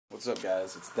What's up,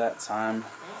 guys? It's that time.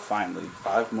 Finally,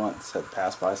 5 months had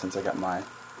passed by since I got my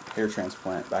hair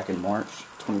transplant back in March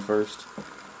 21st.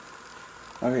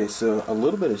 Okay, so a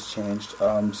little bit has changed.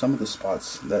 Some of the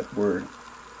spots that were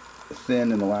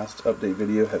thin in the last update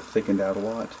video have thickened out a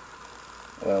lot.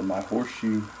 My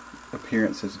horseshoe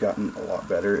appearance has gotten a lot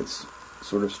better. It's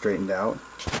sort of straightened out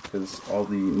because all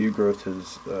the new growth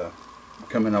has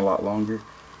come in a lot longer.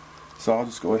 So I'll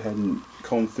just go ahead and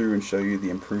comb through and show you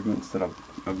the improvements that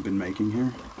I've been making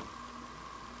here.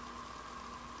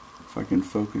 If I can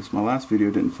focus. My last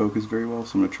video didn't focus very well,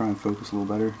 so I'm going to try and focus a little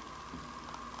better.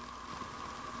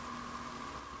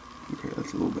 Okay,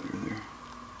 that's a little better there.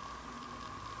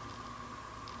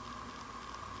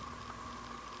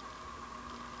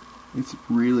 It's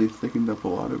really thickened up a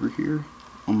lot over here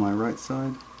on my right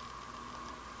side.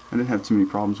 I didn't have too many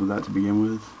problems with that to begin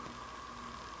with.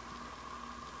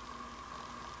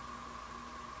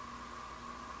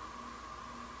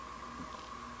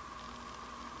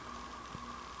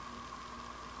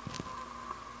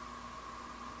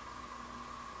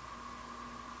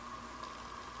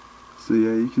 So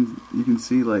yeah, you can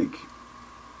see like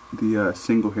the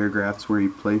single hair grafts where he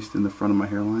placed in the front of my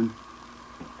hairline.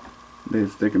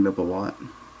 They've thickened up a lot.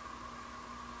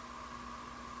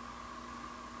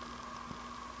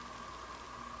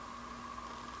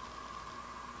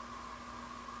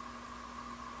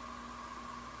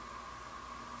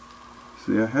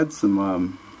 See, I had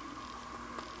some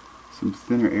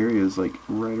thinner areas like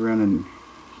right around in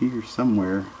here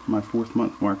somewhere. My 4th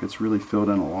month mark, it's really filled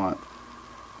in a lot.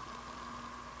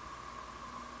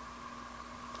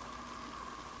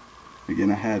 Again,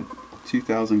 I had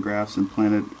 2,000 grafts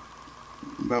implanted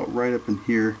about right up in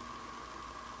here,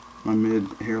 my mid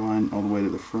hairline all the way to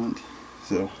the front.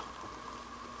 So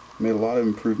made a lot of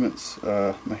improvements.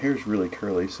 My hair is really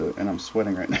curly, and I'm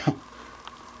sweating right now.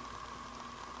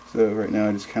 So right now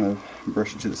I just kind of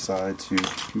brush it to the side to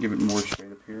give it more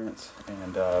straight appearance.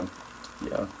 And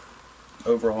yeah,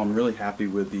 overall I'm really happy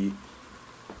with the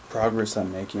progress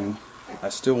I'm making. I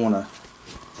still want to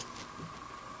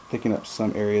thicken up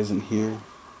some areas in here,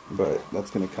 but that's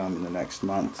going to come in the next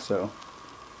month, so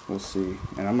we'll see.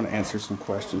 And I'm going to answer some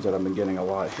questions that I've been getting a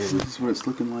lot here. This is what it's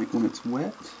looking like when it's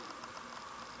wet.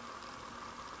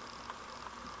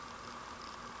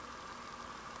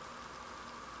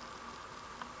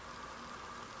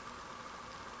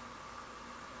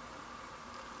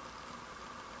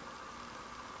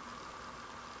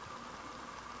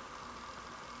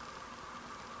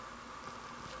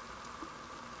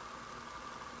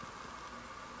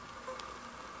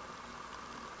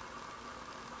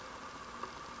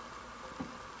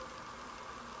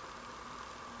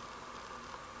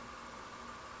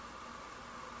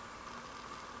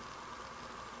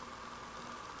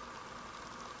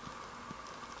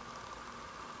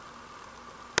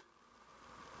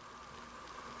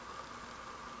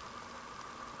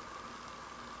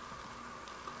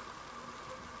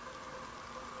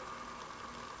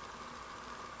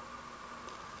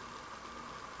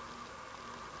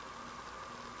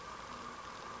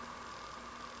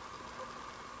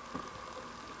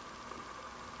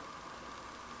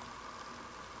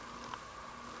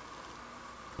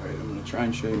 Alright, I'm going to try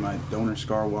and show you my donor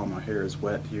scar while my hair is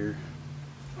wet here.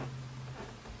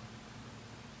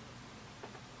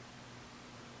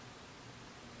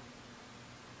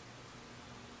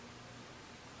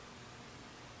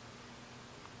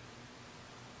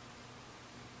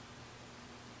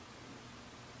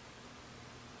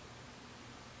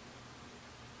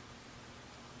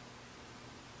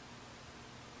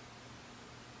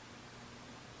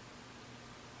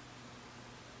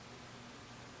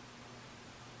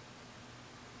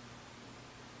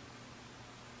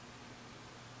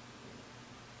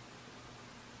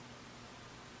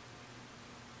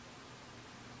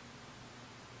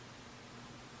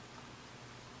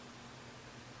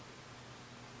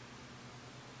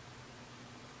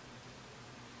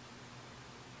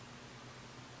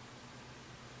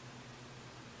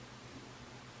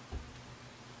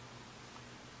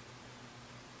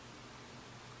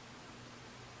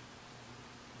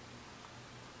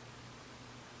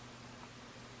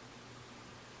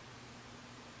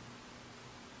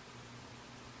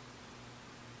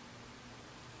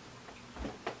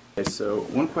 Okay, so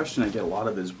one question I get a lot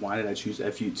of is why did I choose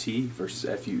FUT versus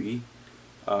FUE?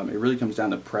 It really comes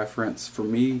down to preference. For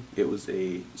me, it was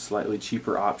a slightly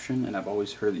cheaper option, and I've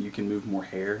always heard that you can move more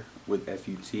hair with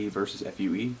FUT versus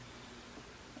FUE.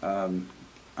 I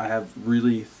have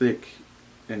really thick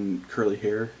and curly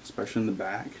hair, especially in the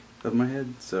back of my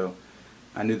head, so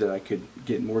I knew that I could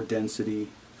get more density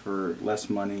for less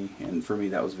money, and for me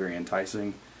that was very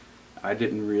enticing. I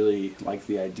didn't really like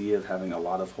the idea of having a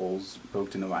lot of holes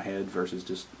poked into my head versus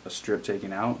just a strip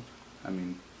taken out. I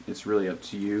mean, it's really up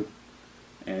to you,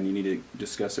 and you need to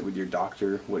discuss it with your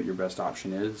doctor what your best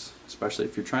option is, especially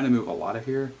if you're trying to move a lot of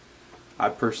hair. I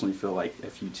personally feel like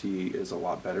FUT is a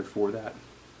lot better for that,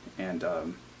 and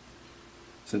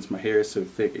since my hair is so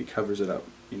thick, it covers it up,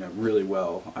 you know, really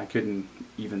well. I couldn't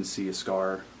even see a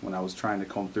scar when I was trying to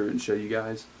comb through it and show you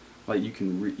guys. Like, you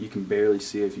can barely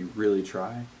see it if you really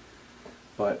try.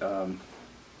 But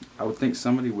I would think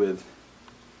somebody with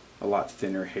a lot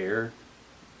thinner hair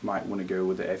might want to go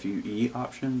with the FUE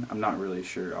option. I'm not really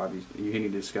sure. Obviously, you need to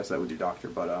discuss that with your doctor.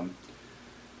 But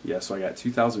yeah, so I got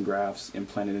 2,000 grafts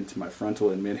implanted into my frontal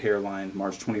and mid hairline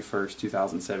March 21st,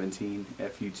 2017,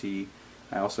 FUT.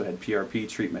 I also had PRP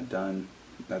treatment done.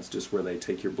 That's just where they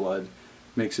take your blood,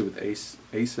 mix it with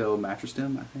A-cell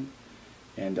matrostem, I think,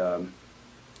 and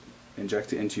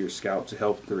inject it into your scalp to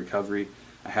help the recovery.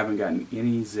 I haven't gotten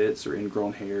any zits or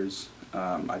ingrown hairs.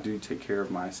 I do take care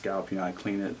of my scalp. You know, I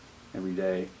clean it every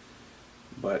day,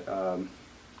 but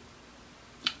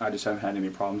I just haven't had any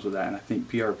problems with that. And I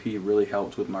think PRP really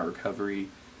helped with my recovery.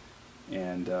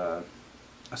 And I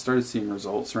started seeing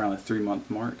results around the 3-month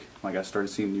mark. Like, I started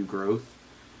seeing new growth.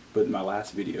 But in my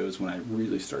last video is when I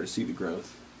really started to see the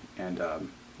growth and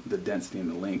the density and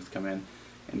the length come in.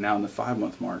 And now in the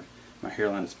 5-month mark, my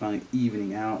hairline is finally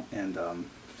evening out and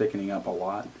thickening up a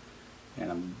lot.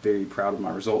 And I'm very proud of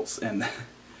my results. And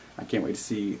I can't wait to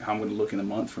see how I'm going to look in a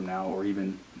month from now, or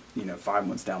even, you know, 5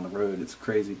 months down the road. It's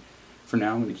crazy. For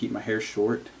now, I'm going to keep my hair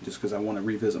short just because I want to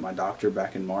revisit my doctor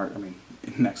back in March. I mean,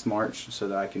 next March, so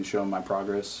that I can show him my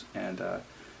progress. And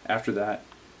after that,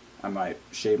 I might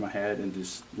shave my head and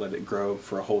just let it grow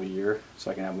for a whole year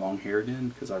so I can have long hair again,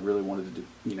 because I really wanted to,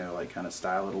 you know, like kind of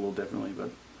style it a little differently.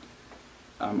 But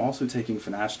I'm also taking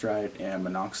finasteride and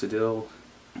minoxidil.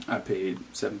 I paid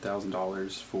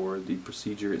 $7,000 for the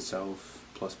procedure itself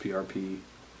plus PRP.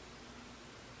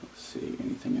 Let's see,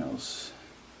 anything else?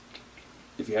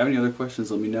 If you have any other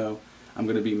questions, let me know. I'm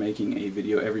going to be making a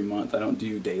video every month. I don't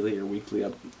do daily or weekly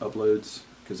uploads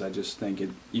because I just think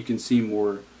you can see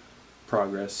more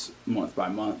progress month by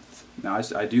month. Now,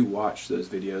 I do watch those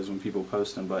videos when people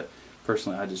post them, but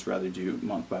personally I just rather do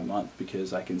month by month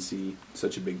because I can see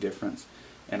such a big difference.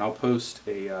 And I'll post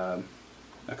a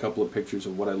couple of pictures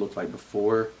of what I looked like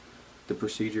before the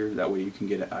procedure. That way you can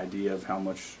get an idea of how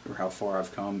much or how far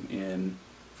I've come in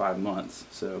 5 months.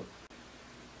 So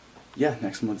yeah,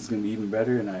 next month is going to be even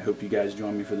better, and I hope you guys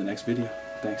join me for the next video.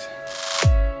 Thanks.